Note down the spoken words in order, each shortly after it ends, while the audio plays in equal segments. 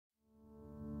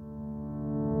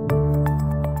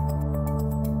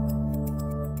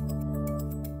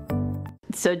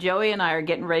So Joey and I are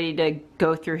getting ready to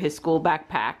go through his school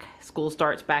backpack. School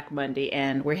starts back Monday,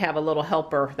 and we have a little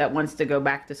helper that wants to go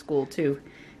back to school too.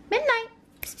 Midnight.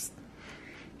 Psst, psst.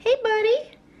 Hey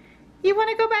buddy, you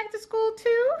want to go back to school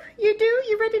too? You do?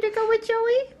 You ready to go with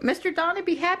Joey? Mr. Don would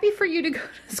be happy for you to go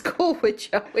to school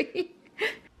with Joey.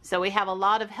 So we have a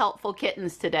lot of helpful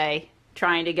kittens today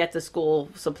trying to get the school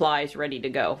supplies ready to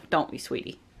go. Don't we,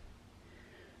 sweetie?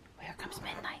 Well, here comes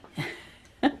Midnight.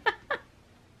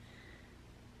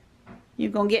 You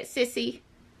gonna get Sissy?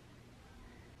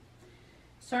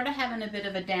 Sort of having a bit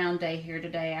of a down day here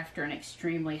today after an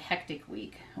extremely hectic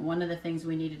week. One of the things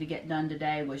we needed to get done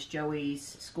today was Joey's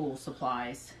school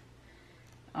supplies.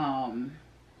 They're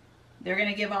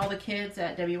gonna give all the kids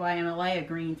at WIMLA a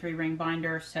green 3-ring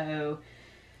binder, so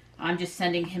I'm just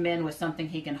sending him in with something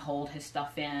he can hold his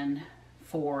stuff in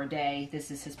for a day.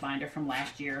 This is his binder from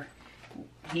last year.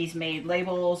 He's made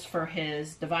labels for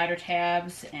his divider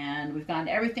tabs, and we've gotten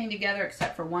everything together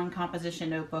except for one composition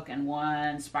notebook and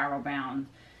one spiral bound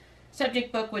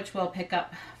subject book, which we'll pick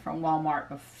up from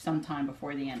Wal-Mart sometime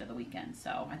before the end of the weekend.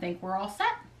 So I think we're all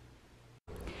set.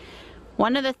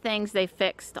 One of the things they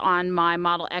fixed on my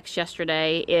Model X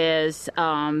yesterday is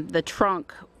the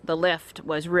trunk, the lift,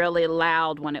 was really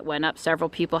loud when it went up. Several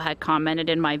people had commented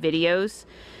in my videos.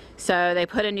 So they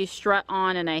put a new strut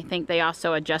on, and I think they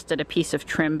also adjusted a piece of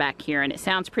trim back here, and it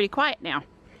sounds pretty quiet now.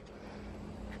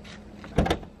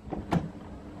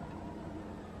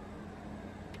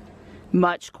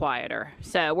 Much quieter.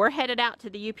 So we're headed out to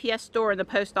the UPS store and the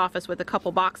post office with a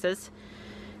couple boxes.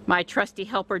 My trusty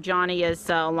helper Johnny is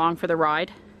along for the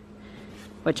ride,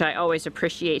 which I always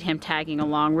appreciate him tagging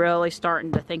along. Really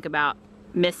starting to think about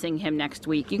missing him next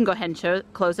week. You can go ahead and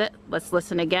close it. Let's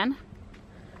listen again.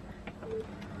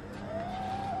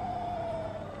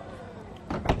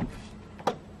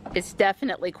 It's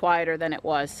definitely quieter than it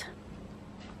was.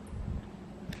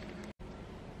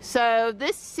 So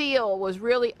this seal was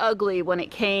really ugly when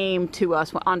it came to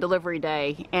us on delivery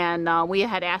day, and we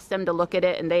had asked them to look at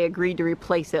it and they agreed to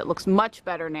replace it. It looks much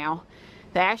better now.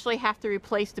 They actually have to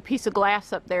replace the piece of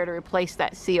glass up there to replace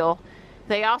that seal.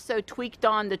 They also tweaked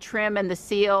on the trim and the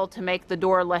seal to make the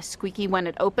door less squeaky when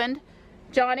it opened.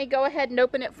 Johnny, go ahead and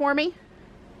open it for me.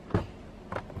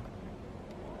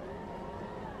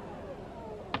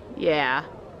 Yeah,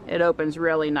 it opens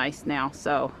really nice now,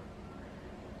 so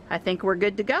I think we're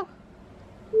good to go.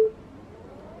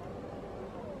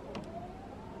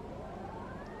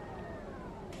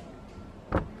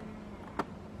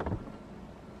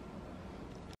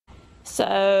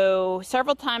 So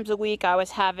several times a week I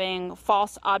was having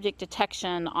false object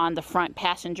detection on the front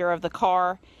passenger of the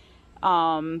car.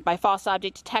 By false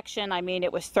object detection, I mean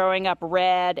it was throwing up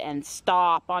red and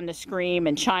stop on the screen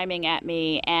and chiming at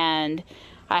me, and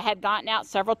I had gotten out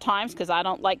several times because I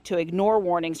don't like to ignore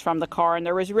warnings from the car, and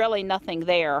there was really nothing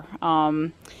there.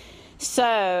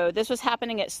 So this was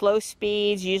happening at slow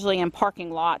speeds, usually in parking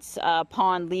lots,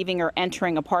 upon leaving or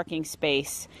entering a parking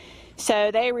space. So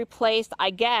they replaced, I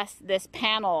guess, this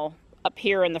panel up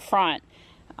here in the front.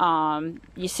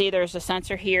 You see there's a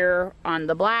sensor here on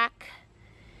the black,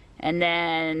 and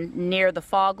then near the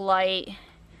fog light,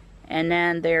 and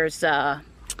then there's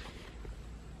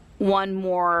one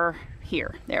more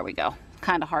here. There we go.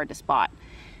 Kind of hard to spot.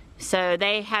 So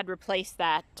they had replaced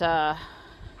that.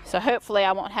 So hopefully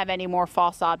I won't have any more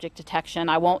false object detection.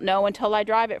 I won't know until I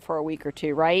drive it for a week or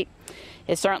two, right?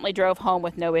 It certainly drove home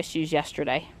with no issues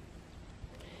yesterday.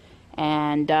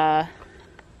 And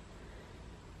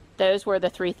those were the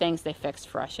 3 things they fixed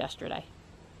for us yesterday.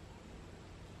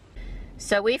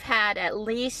 So we've had at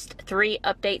least 3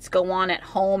 updates go on at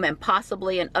home and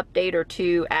possibly an update or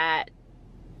 2 at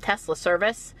Tesla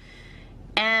service.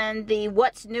 And the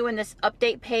what's new in this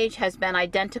update page has been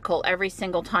identical every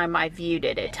single time I viewed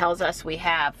it. It tells us we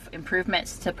have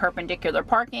improvements to perpendicular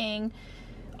parking,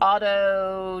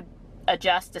 auto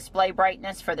adjust display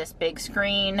brightness for this big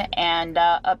screen, and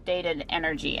updated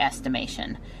energy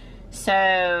estimation.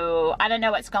 So I don't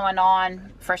know what's going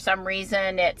on. For some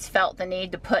reason it's felt the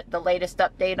need to put the latest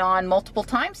update on multiple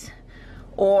times,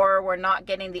 or we're not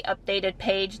getting the updated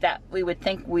page that we would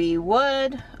think we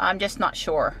would. I'm just not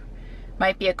sure.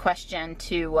 Might be a question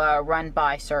to run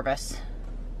by service.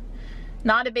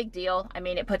 Not a big deal. I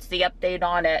mean, it puts the update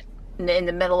on it in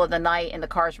the middle of the night and the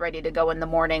car's ready to go in the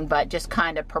morning, but just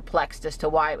kind of perplexed as to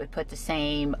why it would put the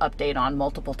same update on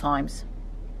multiple times.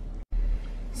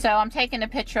 So I'm taking a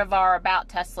picture of our About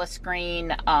Tesla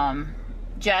screen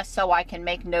just so I can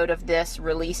make note of this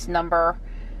release number,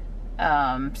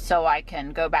 so I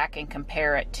can go back and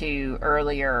compare it to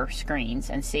earlier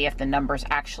screens and see if the number's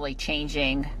actually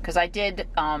changing, because I did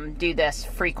do this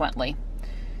frequently.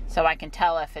 so I can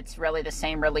tell if it's really the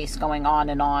same release going on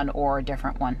and on or a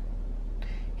different one.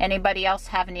 Anybody else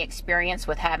have any experience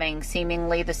with having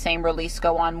seemingly the same release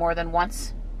go on more than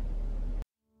once?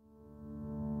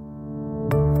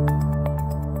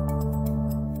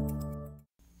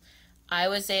 I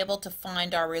was able to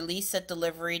find our release at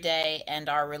delivery day and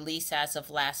our release as of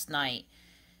last night.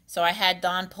 So I had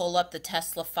Don pull up the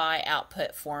TeslaFI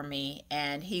output for me,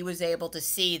 and he was able to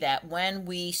see that when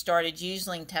we started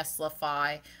using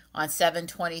TeslaFI on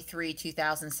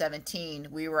 7/23/2017,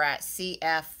 we were at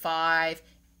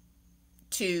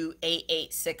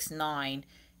CF528869,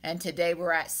 and today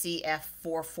we're at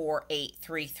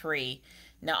CF44833.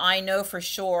 Now I know for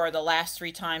sure the last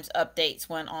 3 times updates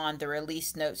went on, the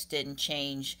release notes didn't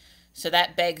change. So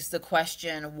that begs the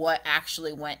question, what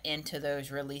actually went into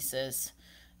those releases?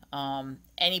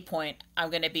 Any point, I'm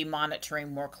going to be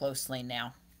monitoring more closely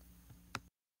now.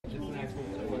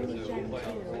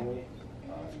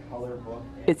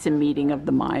 It's a meeting of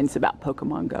the minds about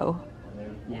Pokemon Go.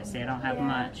 Yes, they don't have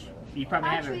much. You probably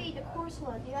Actually, have the course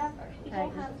one, you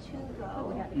don't have to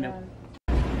go. Nope.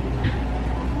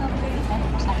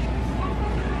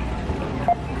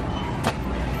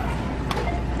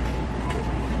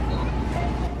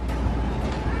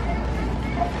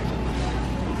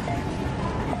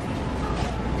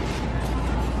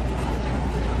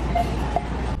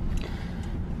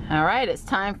 All right, it's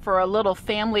time for a little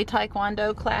family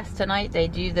Taekwondo class tonight. They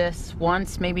do this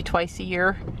once, maybe twice a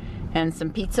year, and some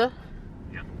pizza.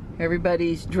 Yep.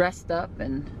 Everybody's dressed up,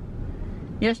 and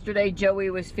yesterday Joey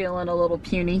was feeling a little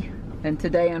puny, and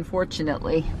today,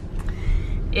 unfortunately,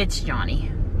 it's Johnny.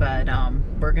 But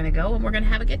we're gonna go and we're gonna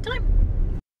have a good time.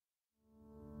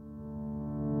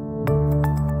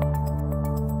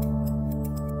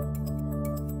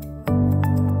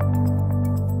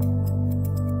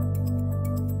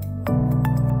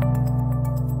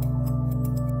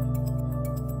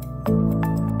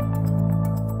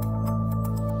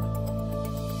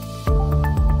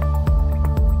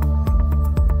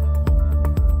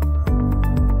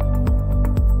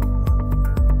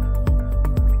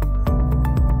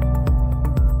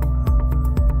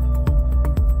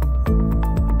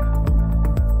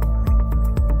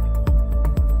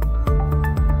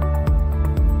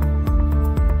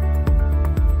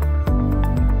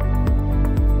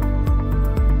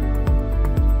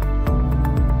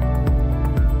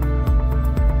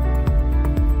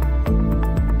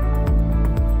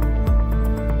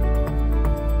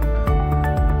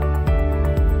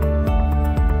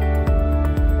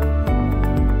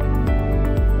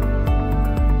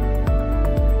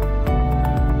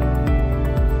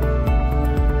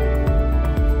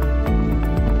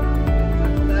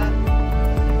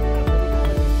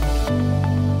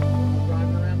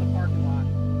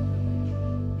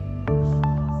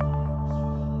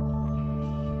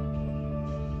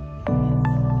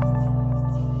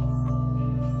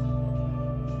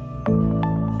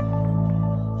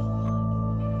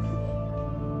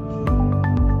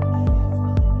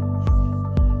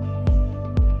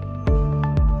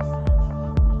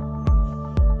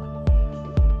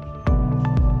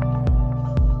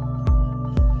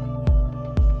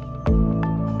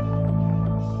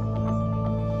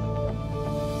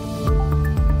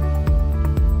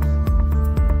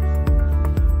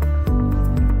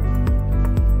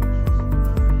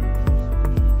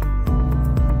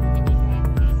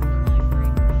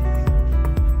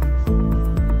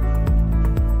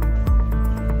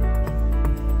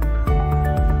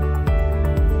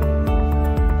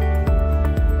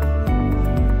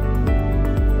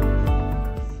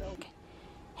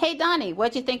 Hey Donnie,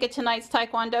 what'd you think of tonight's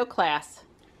Taekwondo class?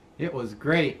 It was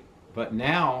great, but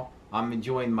now I'm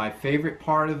enjoying my favorite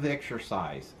part of the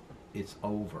exercise. It's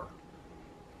over.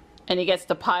 And he gets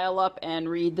to pile up and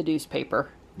read the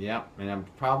newspaper. Yep, and I'm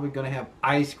probably going to have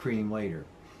ice cream later.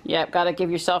 Yep, got to give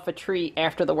yourself a treat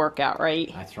after the workout, right?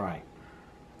 That's right.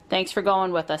 Thanks for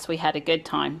going with us. We had a good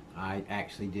time. I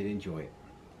actually did enjoy it.